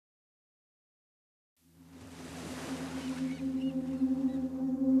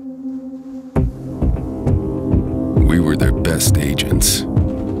best agents.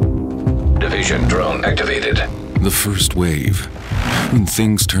 Division drone activated. The first wave, when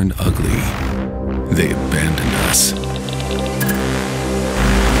things turned ugly, they abandoned us.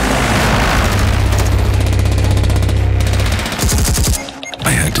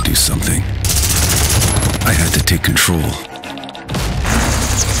 I had to do something. I had to take control.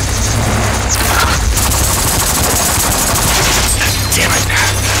 Damn it!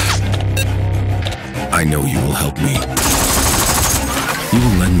 I know you will help me. You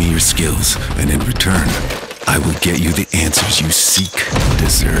will lend me your skills, and in return, I will get you the answers you seek and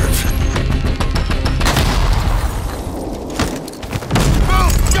deserve.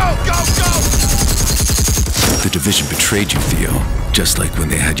 Move! Go! Go! Go! The Division betrayed you, Theo, just like when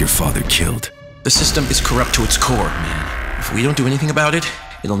they had your father killed. The system is corrupt to its core, man. If we don't do anything about it,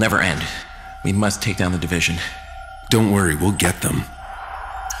 it'll never end. We must take down the Division. Don't worry, we'll get them.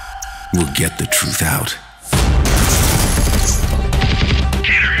 We'll get the truth out.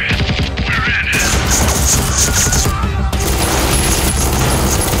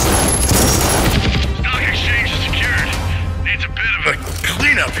 Stock exchange is secured. Needs a bit of a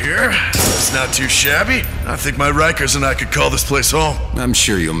cleanup here. It's not too shabby. I think my Rikers and I could call this place home. I'm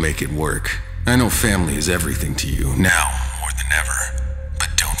sure you'll make it work. I know family is everything to you, now more than ever. But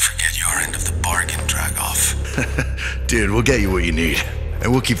don't forget your end of the bargain, Dragoff. Dude, we'll get you what you need.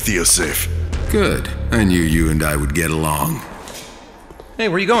 And we'll keep Theo safe. Good. I knew you and I would get along. Hey,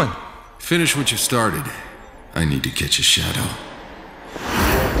 where you going? Finish what you started. I need to catch a shadow.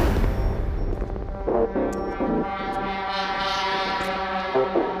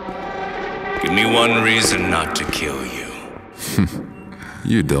 Give me one reason not to kill you.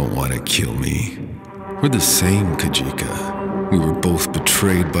 You don't want to kill me. We're the same, Kajika. We were both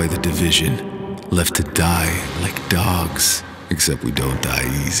betrayed by the Division, left to die like dogs. Except we don't die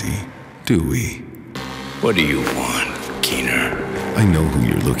easy, do we? What do you want, Keener? I know who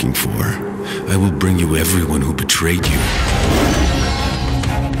you're looking for. I will bring you everyone who betrayed you.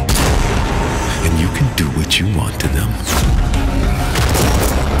 And you can do what you want to them.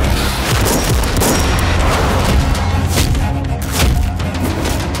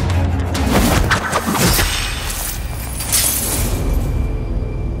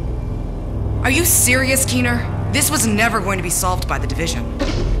 Are you serious, Keener? This was never going to be solved by the Division.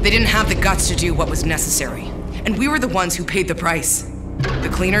 They didn't have the guts to do what was necessary. And we were the ones who paid the price. The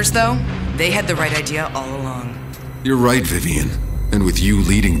cleaners, though, they had the right idea all along. You're right, Vivian. And with you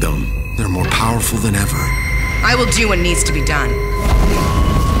leading them, they're more powerful than ever. I will do what needs to be done.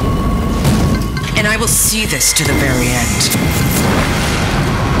 And I will see this to the very end.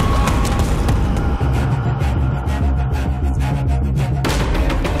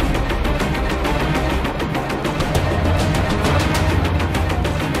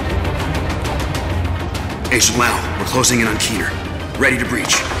 Agent Lau, we're closing in on Keener. Ready to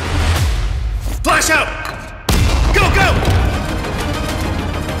breach. Flash out! Go, go!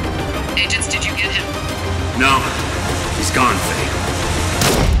 Agents, did you get him? No. He's gone, Faye.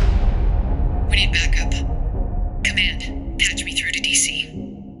 We need backup.